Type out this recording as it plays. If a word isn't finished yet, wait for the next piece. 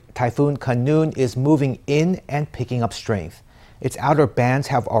Typhoon Kanun is moving in and picking up strength. Its outer bands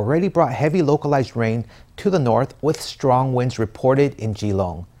have already brought heavy localized rain to the north with strong winds reported in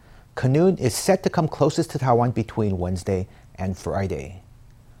Geelong. Kanun is set to come closest to Taiwan between Wednesday and Friday.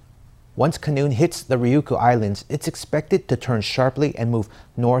 Once Kanun hits the Ryukyu Islands, it's expected to turn sharply and move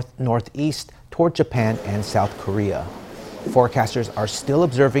north-northeast toward Japan and South Korea. Forecasters are still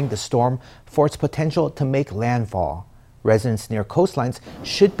observing the storm for its potential to make landfall. Residents near coastlines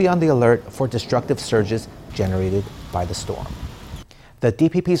should be on the alert for destructive surges generated by the storm. The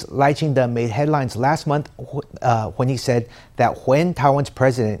DPP's Lai Ching-te made headlines last month when he said that when Taiwan's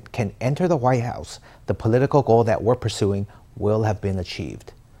president can enter the White House, the political goal that we're pursuing will have been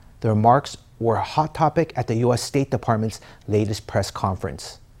achieved. The remarks were a hot topic at the U.S. State Department's latest press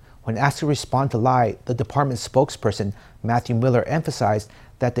conference. When asked to respond to Lai, the department's spokesperson, Matthew Miller, emphasized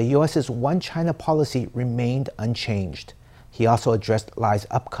that the U.S.'s One China policy remained unchanged. He also addressed Lai's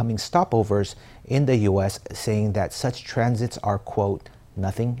upcoming stopovers in the U.S., saying that such transits are, quote,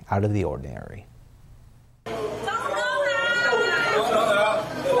 nothing out of the ordinary.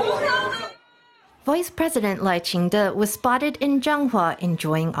 Vice President Lai Ching-te was spotted in Zhanghua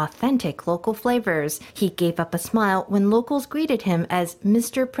enjoying authentic local flavors. He gave up a smile when locals greeted him as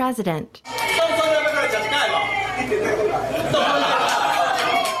Mr. President.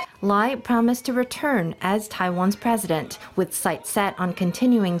 Lai promised to return as Taiwan's president. With sights set on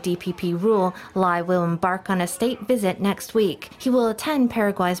continuing DPP rule, Lai will embark on a state visit next week. He will attend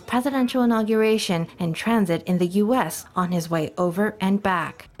Paraguay's presidential inauguration and transit in the U.S. on his way over and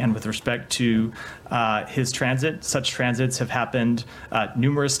back. And with respect to his transit, such transits have happened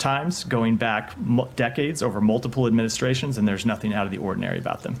numerous times, going back decades over multiple administrations, and there's nothing out of the ordinary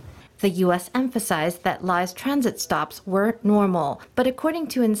about them. The U.S. emphasized that Lai's transit stops were normal, but according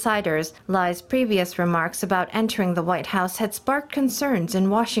to insiders, Lai's previous remarks about entering the White House had sparked concerns in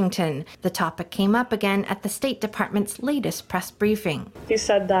Washington. The topic came up again at the State Department's latest press briefing. He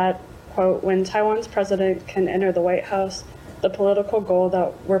said that, quote, when Taiwan's president can enter the White House, the political goal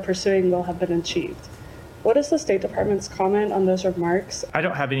that we're pursuing will have been achieved. What is the State Department's comment on those remarks? I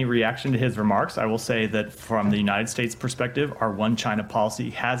don't have any reaction to his remarks. I will say that from the United States perspective, our One China policy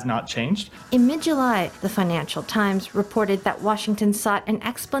has not changed. In mid-July, the Financial Times reported that Washington sought an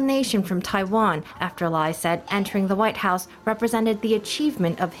explanation from Taiwan after Lai said entering the White House represented the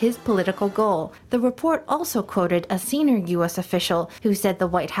achievement of his political goal. The report also quoted a senior U.S. official who said the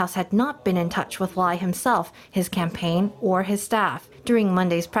White House had not been in touch with Lai himself, his campaign, or his staff. During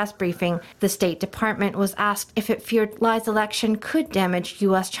Monday's press briefing, the State Department was asked if it feared Lai's election could damage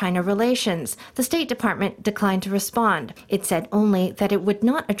U.S.-China relations. The State Department declined to respond. It said only that it would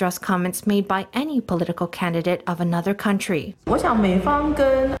not address comments made by any political candidate of another country.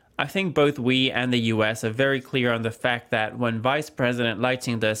 I think both we and the U.S. are very clear on the fact that when Vice President Lai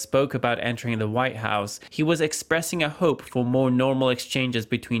Ching-te spoke about entering the White House, he was expressing a hope for more normal exchanges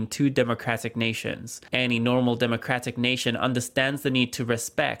between two democratic nations. Any normal democratic nation understands the need to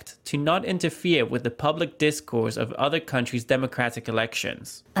respect, to not interfere with the public discourse of other countries' democratic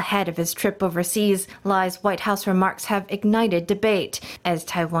elections. Ahead of his trip overseas, Lai's White House remarks have ignited debate. As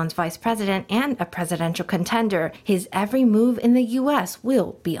Taiwan's vice president and a presidential contender, his every move in the U.S.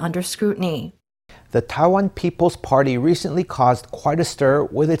 will be under scrutiny. The Taiwan People's Party recently caused quite a stir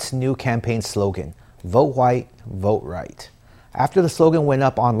with its new campaign slogan, Vote White, Vote Right. After the slogan went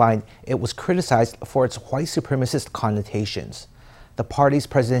up online, it was criticized for its white supremacist connotations. The party's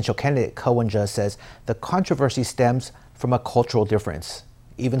presidential candidate, Ko Wen-je, says the controversy stems from a cultural difference.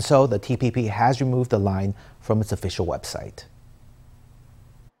 Even so, the TPP has removed the line from its official website.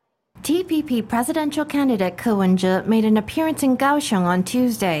 TPP presidential candidate Ko Wen-je made an appearance in Kaohsiung on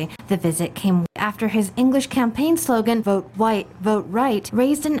Tuesday. The visit came after his English campaign slogan, Vote White, Vote Right,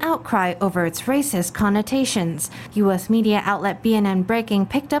 raised an outcry over its racist connotations. U.S. media outlet BNN Breaking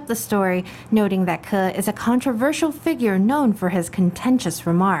picked up the story, noting that Ko is a controversial figure known for his contentious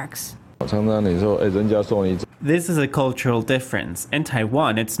remarks. This is a cultural difference. In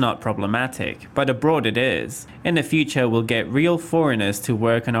Taiwan, it's not problematic, but abroad it is. In the future, we'll get real foreigners to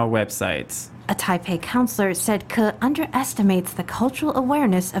work on our websites. A Taipei counselor said Ke underestimates the cultural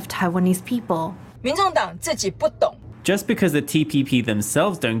awareness of Taiwanese people. Just because the TPP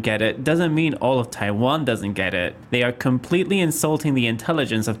themselves don't get it doesn't mean all of Taiwan doesn't get it. They are completely insulting the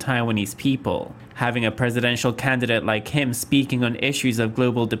intelligence of Taiwanese people. Having a presidential candidate like him speaking on issues of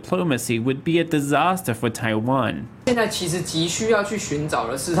global diplomacy would be a disaster for Taiwan.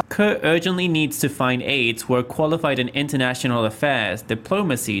 Ke urgently needs to find aides who are qualified in international affairs,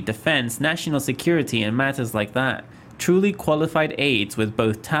 diplomacy, defense, national security, and matters like that. truly qualified aides with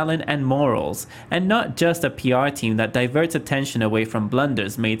both talent and morals, and not just a PR team that diverts attention away from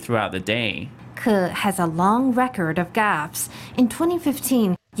blunders made throughout the day. Ke has a long record of gaffes. In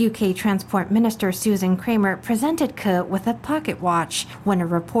 2015, UK Transport Minister Susan Kramer presented Ke with a pocket watch. When a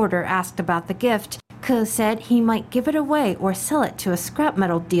reporter asked about the gift, Ke said he might give it away or sell it to a scrap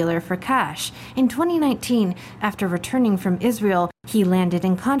metal dealer for cash. In 2019, after returning from Israel, he landed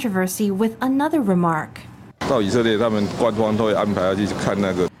in controversy with another remark.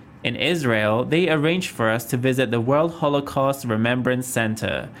 In Israel, they arranged for us to visit the World Holocaust Remembrance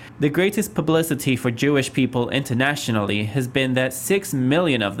Center. The greatest publicity for Jewish people internationally has been that 6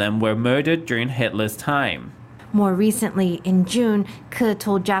 million of them were murdered during Hitler's time. More recently, in June, Ke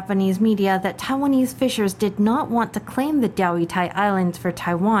told Japanese media that Taiwanese fishers did not want to claim the Diaoyutai Islands for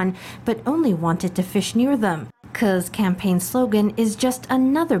Taiwan, but only wanted to fish near them. Ke's campaign slogan is just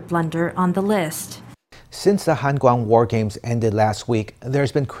another blunder on the list. Since the Hanguang War Games ended last week,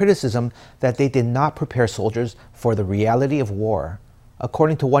 there's been criticism that they did not prepare soldiers for the reality of war.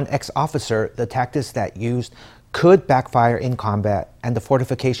 According to one ex-officer, the tactics that used could backfire in combat, and the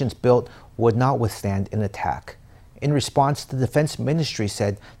fortifications built would not withstand an attack. In response, the Defense Ministry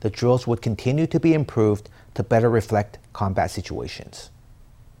said the drills would continue to be improved to better reflect combat situations.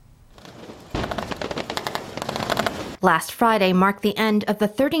 Last Friday marked the end of the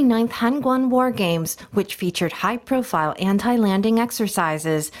 39th Hanguang War Games, which featured high-profile anti-landing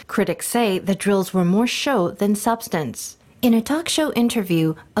exercises. Critics say the drills were more show than substance. In a talk show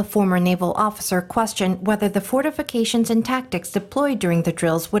interview, a former naval officer questioned whether the fortifications and tactics deployed during the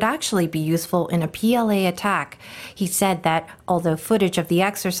drills would actually be useful in a PLA attack. He said that, although footage of the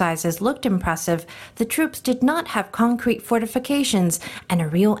exercises looked impressive, the troops did not have concrete fortifications, and a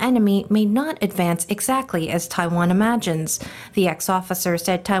real enemy may not advance exactly as Taiwan imagines. The ex-officer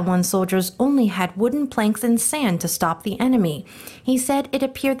said Taiwan soldiers only had wooden planks and sand to stop the enemy. He said it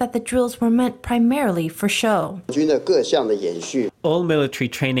appeared that the drills were meant primarily for show. All military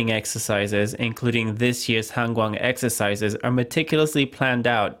training exercises, including this year's Hanguang exercises, are meticulously planned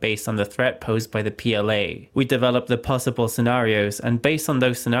out based on the threat posed by the PLA. We develop the possible scenarios, and based on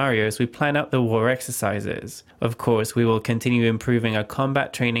those scenarios, we plan out the war exercises. Of course, we will continue improving our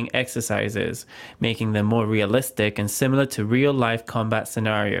combat training exercises, making them more realistic and similar to real-life combat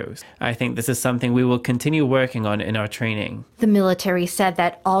scenarios. I think this is something we will continue working on in our training. The military said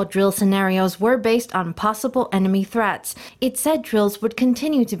that all drill scenarios were based on possible enemy threats. It said drills would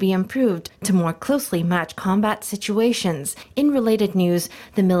continue to be improved to more closely match combat situations. In related news,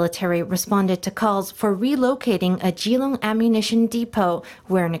 the military responded to calls for relocating a Geelong ammunition depot,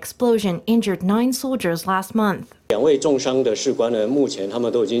 where an explosion injured 9 soldiers last month. The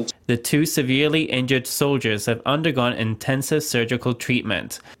 2 severely injured soldiers have undergone intensive surgical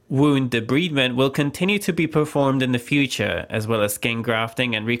treatment. Wound debridement will continue to be performed in the future, as well as skin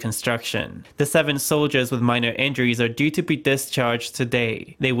grafting and reconstruction. The 7 soldiers with minor injuries are due to be discharged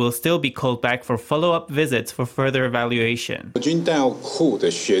today. They will still be called back for follow-up visits for further evaluation.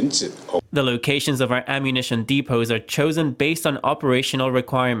 The locations of our ammunition depots are chosen based on operational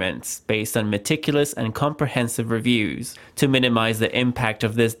requirements, based on meticulous and comprehensive reviews. To minimize the impact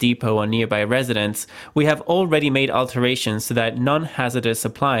of this depot on nearby residents, we have already made alterations so that non-hazardous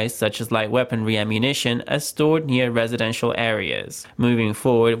supplies such as light weaponry ammunition are stored near residential areas. Moving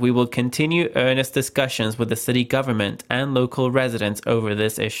forward, we will continue earnest discussions with the city government and local residents over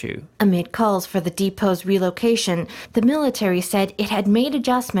this issue. Amid calls for the depot's relocation, the military said it had made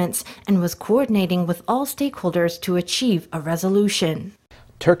adjustments and was coordinating with all stakeholders to achieve a resolution.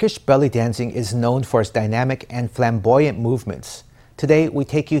 Turkish belly dancing is known for its dynamic and flamboyant movements. Today, we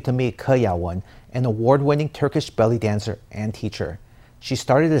take you to meet Ke Yawan, an award-winning Turkish belly dancer and teacher. She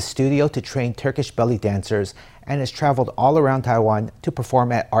started a studio to train Turkish belly dancers and has traveled all around Taiwan to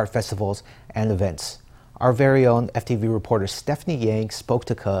perform at art festivals and events. Our very own FTV reporter Stephanie Yang spoke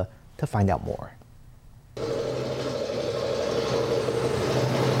to Ke to find out more.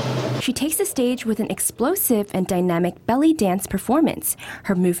 She takes the stage with an explosive and dynamic belly dance performance.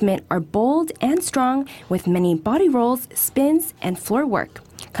 Her movements are bold and strong, with many body rolls, spins, and floor work.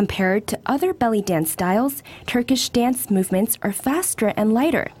 Compared to other belly dance styles, Turkish dance movements are faster and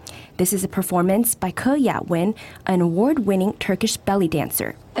lighter. This is a performance by Ke Yawan, an award-winning Turkish belly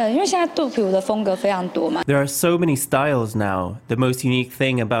dancer. There are so many styles now. The most unique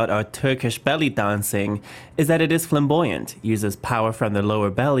thing about our Turkish belly dancing is that it is flamboyant, uses power from the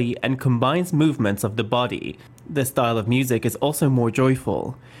lower belly, and combines movements of the body. This style of music is also more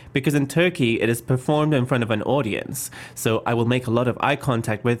joyful, because in Turkey it is performed in front of an audience, so I will make a lot of eye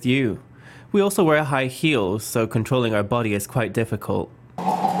contact with you. We also wear high heels, so controlling our body is quite difficult.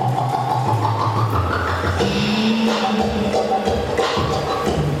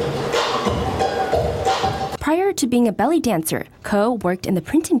 to being a belly dancer, Ko worked in the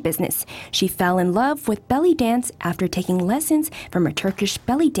printing business. She fell in love with belly dance after taking lessons from a Turkish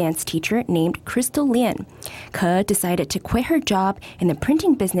belly dance teacher named Crystal Lien. Ko decided to quit her job in the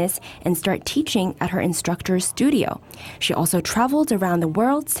printing business and start teaching at her instructor's studio. She also traveled around the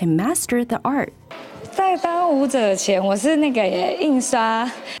world to master the art.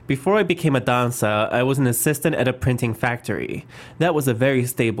 Before I became a dancer, I was an assistant at a printing factory. That was a very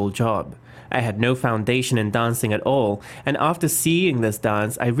stable job. I had no foundation in dancing at all, and after seeing this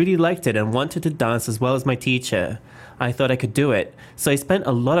dance, I really liked it and wanted to dance as well as my teacher. I thought I could do it, so I spent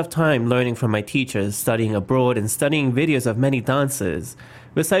a lot of time learning from my teachers, studying abroad and studying videos of many dancers.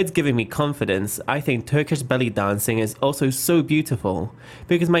 Besides giving me confidence, I think Turkish belly dancing is also so beautiful.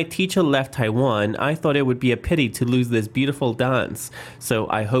 Because my teacher left Taiwan, I thought it would be a pity to lose this beautiful dance, so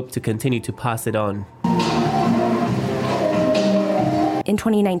I hope to continue to pass it on. In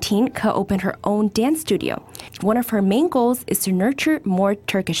 2019, Ko opened her own dance studio. One of her main goals is to nurture more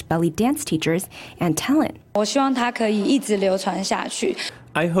Turkish belly dance teachers and talent.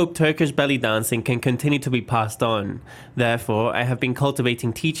 I hope Turkish belly dancing can continue to be passed on. Therefore, I have been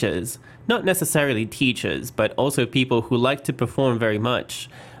cultivating teachers. Not necessarily teachers, but also people who like to perform very much.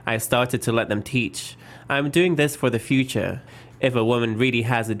 I started to let them teach. I'm doing this for the future. If a woman really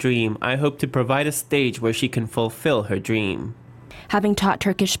has a dream, I hope to provide a stage where she can fulfill her dream. Having taught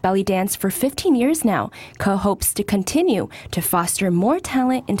Turkish belly dance for 15 years now, Ko hopes to continue to foster more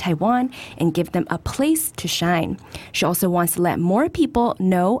talent in Taiwan and give them a place to shine. She also wants to let more people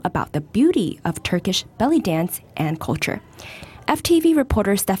know about the beauty of Turkish belly dance and culture. FTV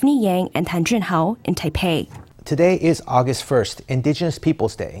reporter Stephanie Yang and Tan Junhao in Taipei. Today is August 1st, Indigenous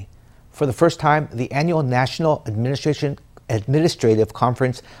Peoples Day. For the first time, the annual National Administrative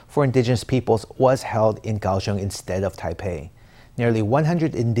Conference for Indigenous Peoples was held in Kaohsiung instead of Taipei. Nearly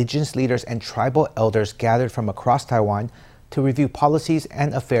 100 indigenous leaders and tribal elders gathered from across Taiwan to review policies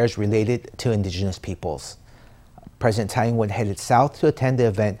and affairs related to indigenous peoples. President Tsai Ing-wen headed south to attend the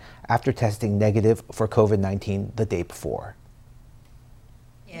event after testing negative for COVID-19 the day before.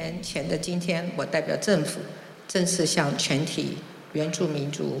 年前的今天，我代表政府正式向全体原住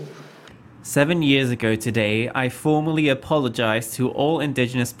民族 7 years ago today, I formally apologized to all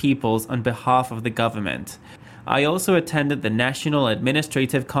indigenous peoples on behalf of the government. I also attended the National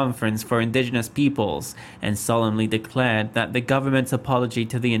Administrative Conference for Indigenous Peoples and solemnly declared that the government's apology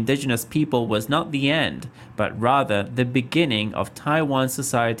to the indigenous people was not the end, but rather the beginning of Taiwan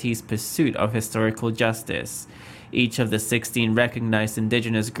society's pursuit of historical justice. Each of the 16 recognized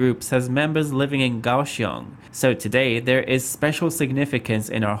indigenous groups has members living in Kaohsiung, so today there is special significance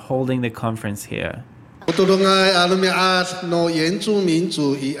in our holding the conference here.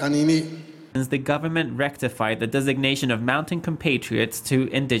 The government rectified the designation of mountain compatriots to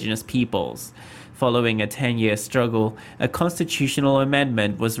indigenous peoples. Following a 10-year struggle, a constitutional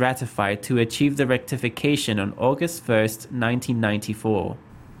amendment was ratified to achieve the rectification on August 1st, 1994.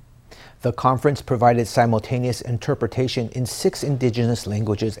 The conference provided simultaneous interpretation in 6 indigenous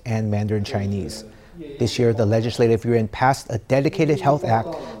languages and Mandarin Chinese. This year, the Legislative Yuan passed a dedicated health act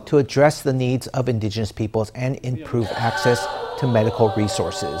to address the needs of indigenous peoples and improve access to medical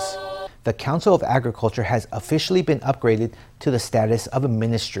resources. The Council of Agriculture has officially been upgraded to the status of a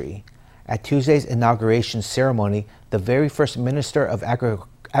ministry. At Tuesday's inauguration ceremony, the very first Minister of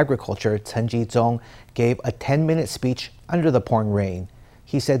Agriculture, Chen Jizong, gave a 10-minute speech under the pouring rain.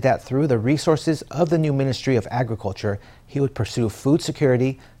 He said that through the resources of the new Ministry of Agriculture, he would pursue food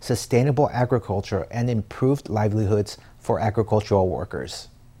security, sustainable agriculture, and improved livelihoods for agricultural workers.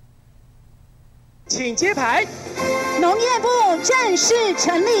 请揭牌，农业部正式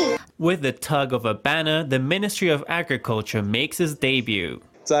成立。 With the tug of a banner, the Ministry of Agriculture makes its debut.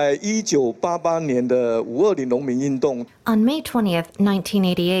 在1988年的520农民运动 On May 20th,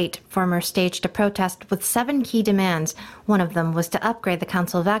 1988, farmers staged a protest with 7 key demands. One of them was to upgrade the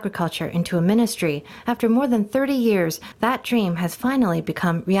Council of Agriculture into a ministry. After more than 30 years, that dream has finally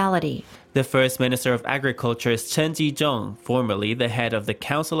become reality. The first Minister of Agriculture is Chen Jizong, formerly the head of the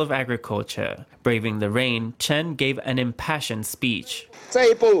Council of Agriculture. Braving the rain, Chen gave an impassioned speech. 这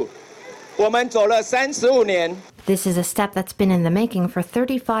一步，我们走了35年。 This is a step that's been in the making for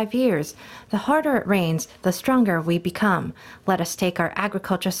 35 years. The harder it rains, the stronger we become. Let us take our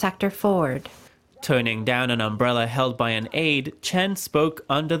agriculture sector forward. Turning down an umbrella held by an aide, Chen spoke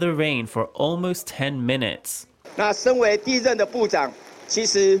under the rain for almost 10 minutes. 那身为第一任的部长，其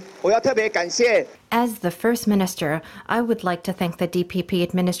实我要特别感谢。 As the first minister, I would like to thank the DPP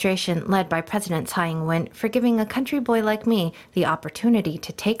administration led by President Tsai Ing-wen for giving a country boy like me the opportunity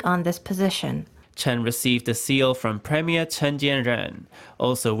to take on this position. Chen received the seal from Premier Chen Jianren.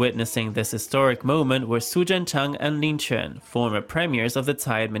 Also witnessing this historic moment were Su Zhencheng and Lin Quan, former premiers of the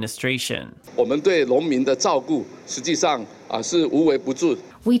Tsai administration.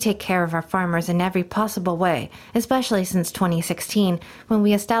 We take care of our farmers in every possible way, especially since 2016, when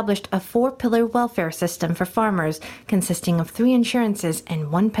we established a 4-pillar welfare system for farmers consisting of 3 insurances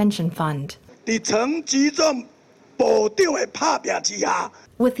and 1 pension fund.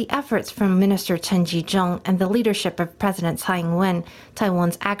 With the efforts from Minister Chen Jizhong and the leadership of President Tsai Ing-wen,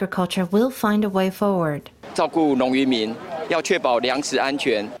 Taiwan's agriculture will find a way forward.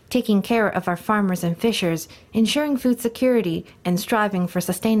 Taking care of our farmers and fishers, ensuring food security, and striving for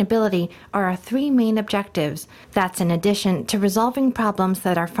sustainability are our 3 main objectives. That's in addition to resolving problems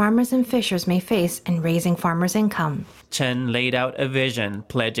that our farmers and fishers may face in raising farmers' income. Chen laid out a vision,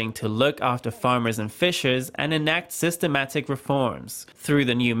 pledging to look after farmers and fishers and enact systematic reforms. Through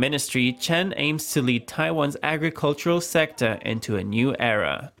the new ministry, Chen aims to lead Taiwan's agricultural sector into a new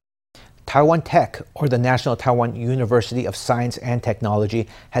era. Taiwan Tech, or the National Taiwan University of Science and Technology,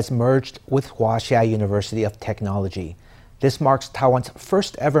 has merged with Huaxia University of Technology. This marks Taiwan's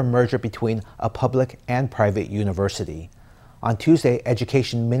first ever merger between a public and private university. On Tuesday,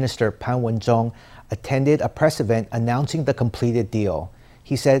 Education Minister Pan Wen-zhong attended a press event announcing the completed deal.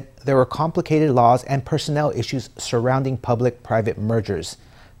 He said there were complicated laws and personnel issues surrounding public-private mergers.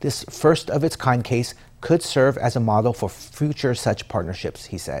 This first-of-its-kind case could serve as a model for future such partnerships,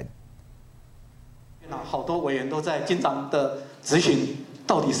 he said.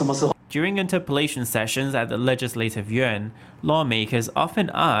 During interpellation sessions at the Legislative Yuan, lawmakers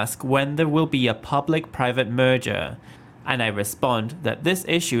often ask when there will be a public-private merger. And I respond that this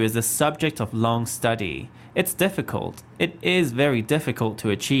issue is the subject of long study. It's difficult. It is very difficult to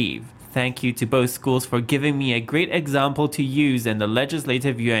achieve. Thank you to both schools for giving me a great example to use in the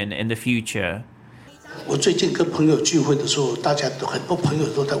Legislative Yuan in the future.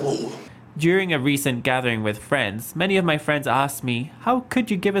 During a recent gathering with friends, many of my friends asked me, how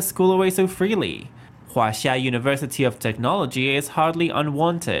could you give a school away so freely? Huaxia University of Technology is hardly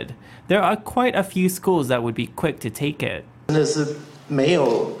unwanted. There are quite a few schools that would be quick to take it.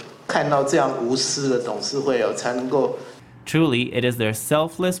 Truly, it is their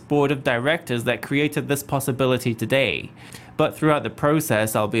selfless board of directors that created this possibility today. But throughout the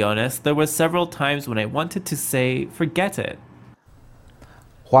process, I'll be honest, there were several times when I wanted to say, forget it.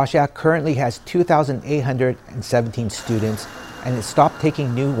 Huaxia currently has 2,817 students, and it stopped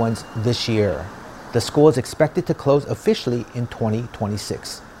taking new ones this year. The school is expected to close officially in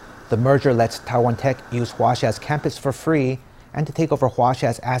 2026. The merger lets Taiwan Tech use Huaxia's campus for free and to take over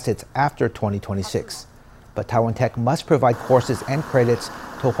Huaxia's assets after 2026. But Taiwan Tech must provide courses and credits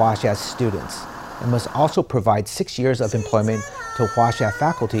to Huaxia's students and must also provide 6 years of employment to Huaxia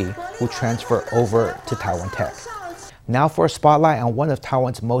faculty who transfer over to Taiwan Tech. Now for a spotlight on one of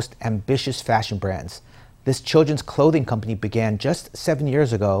Taiwan's most ambitious fashion brands. This children's clothing company began just 7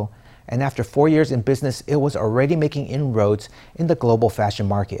 years ago, and after 4 years in business, it was already making inroads in the global fashion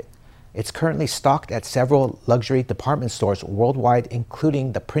market. It's currently stocked at several luxury department stores worldwide,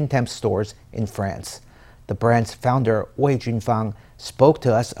 including the Printemps stores in France. The brand's founder, Wei Junfang, spoke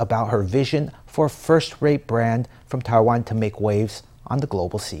to us about her vision for a first-rate brand from Taiwan to make waves on the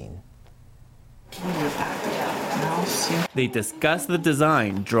global scene. They discuss the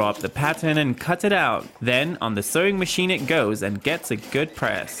design, draw up the pattern and cut it out. Then on the sewing machine it goes and gets a good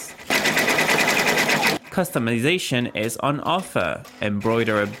press. Customization is on offer.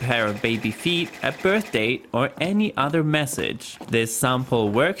 Embroider a pair of baby feet, a birth date, or any other message. This sample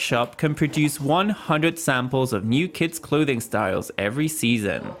workshop can produce 100 samples of new kids' clothing styles every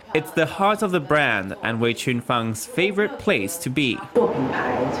season. It's the heart of the brand and Wei Chunfang's favorite place to be.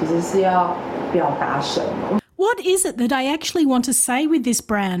 What is it that I actually want to say with this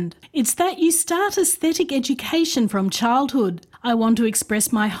brand? It's that you start aesthetic education from childhood. I want to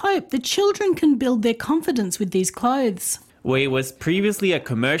express my hope that children can build their confidence with these clothes. Wei was previously a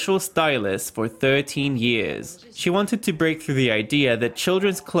commercial stylist for 13 years. She wanted to break through the idea that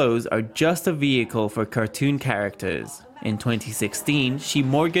children's clothes are just a vehicle for cartoon characters. In 2016, she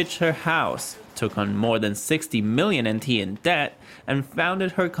mortgaged her house, took on more than 60 million NT in debt, and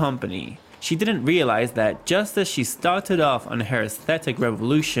founded her company. She didn't realize that just as she started off on her aesthetic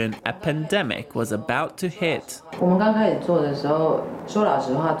revolution, a pandemic was about to hit.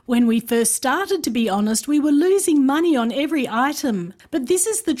 When we first started, to be honest, we were losing money on every item. But this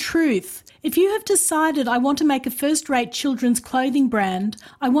is the truth. If you have decided I want to make a first-rate children's clothing brand,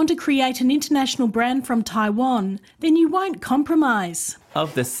 I want to create an international brand from Taiwan, then you won't compromise.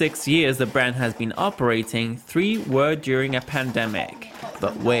 Of the 6 years the brand has been operating, 3 were during a pandemic.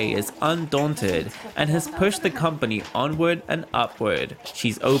 But Wei is undaunted and has pushed the company onward and upward.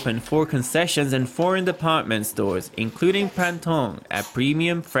 She's opened 4 concessions and foreign department stores, including Printemps, a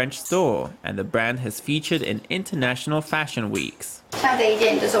premium French store, and the brand has featured in international fashion weeks.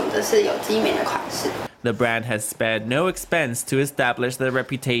 The brand has spared no expense to establish their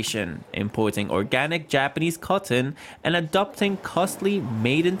reputation, importing organic Japanese cotton and adopting costly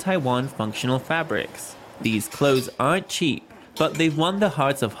made-in-Taiwan functional fabrics. These clothes aren't cheap, but they've won the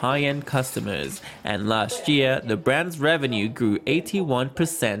hearts of high-end customers, and last year, the brand's revenue grew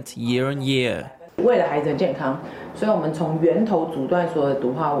 81% year-on-year.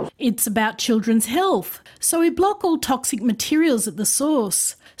 It's about children's health, so we block all toxic materials at the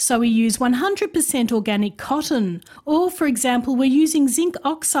source. So we use 100% organic cotton. Or, for example, we're using zinc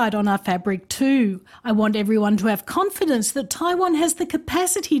oxide on our fabric too. I want everyone to have confidence that Taiwan has the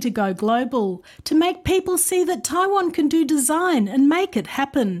capacity to go global, to make people see that Taiwan can do design and make it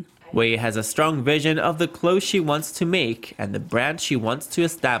happen. Wei has a strong vision of the clothes she wants to make and the brand she wants to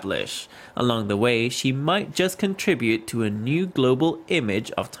establish. Along the way, she might just contribute to a new global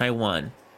image of Taiwan.